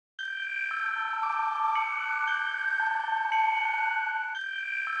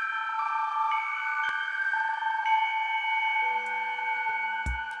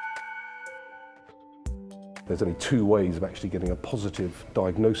There's only two ways of actually getting a positive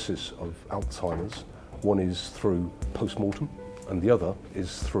diagnosis of Alzheimer's. One is through post-mortem and the other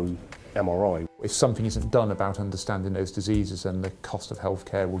is through MRI. If something isn't done about understanding those diseases, then the cost of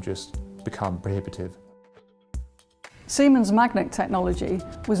healthcare will just become prohibitive. Siemens Magnet Technology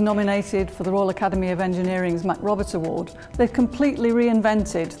was nominated for the Royal Academy of Engineering's MacRobert Award. They've completely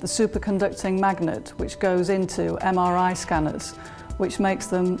reinvented the superconducting magnet which goes into MRI scanners, which makes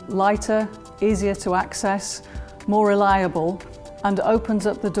them lighter, easier to access, more reliable, and opens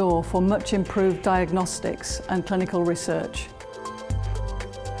up the door for much improved diagnostics and clinical research.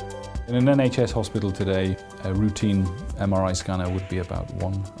 In an NHS hospital today, a routine MRI scanner would be about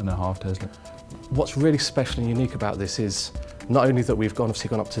 1.5 Tesla. What's really special and unique about this is not only that we've obviously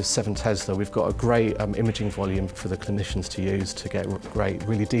gone up to 7 Tesla, we've got a great imaging volume for the clinicians to use to get great,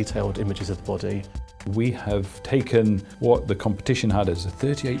 really detailed images of the body. We have taken what the competition had as a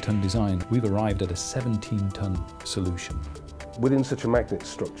 38-ton design. We've arrived at a 17-ton solution. Within such a magnet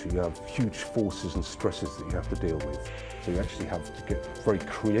structure, you have huge forces and stresses that you have to deal with. So you actually have to get very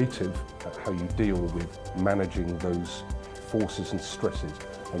creative at how you deal with managing those forces and stresses,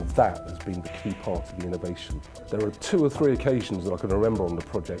 and that has been the key part of the innovation. There are 2 or 3 occasions that I can remember on the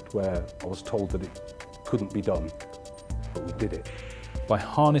project where I was told that it couldn't be done, but we did it. By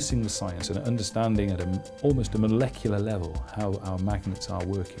harnessing the science and understanding at almost a molecular level how our magnets are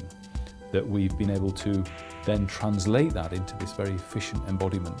working, that we've been able to then translate that into this very efficient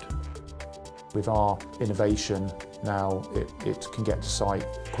embodiment. With our innovation now, it can get to site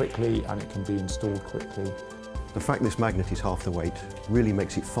quickly and it can be installed quickly. The fact this magnet is half the weight really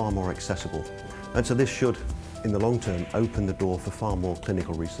makes it far more accessible. And so this should, in the long term, open the door for far more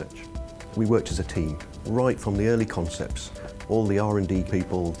clinical research. We worked as a team, right from the early concepts. All the R&D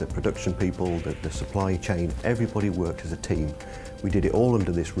people, the production people, the supply chain, everybody worked as a team. We did it all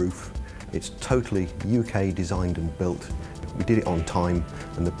under this roof. It's totally UK designed and built. We did it on time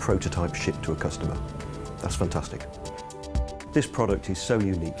and the prototype shipped to a customer. That's fantastic. This product is so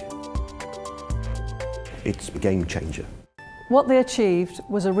unique. It's a game changer. What they achieved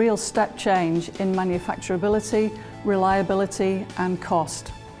was a real step change in manufacturability, reliability and cost.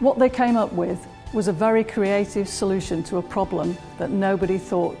 What they came up with was a very creative solution to a problem that nobody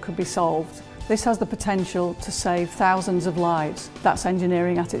thought could be solved. This has the potential to save thousands of lives. That's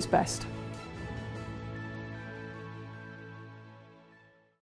engineering at its best.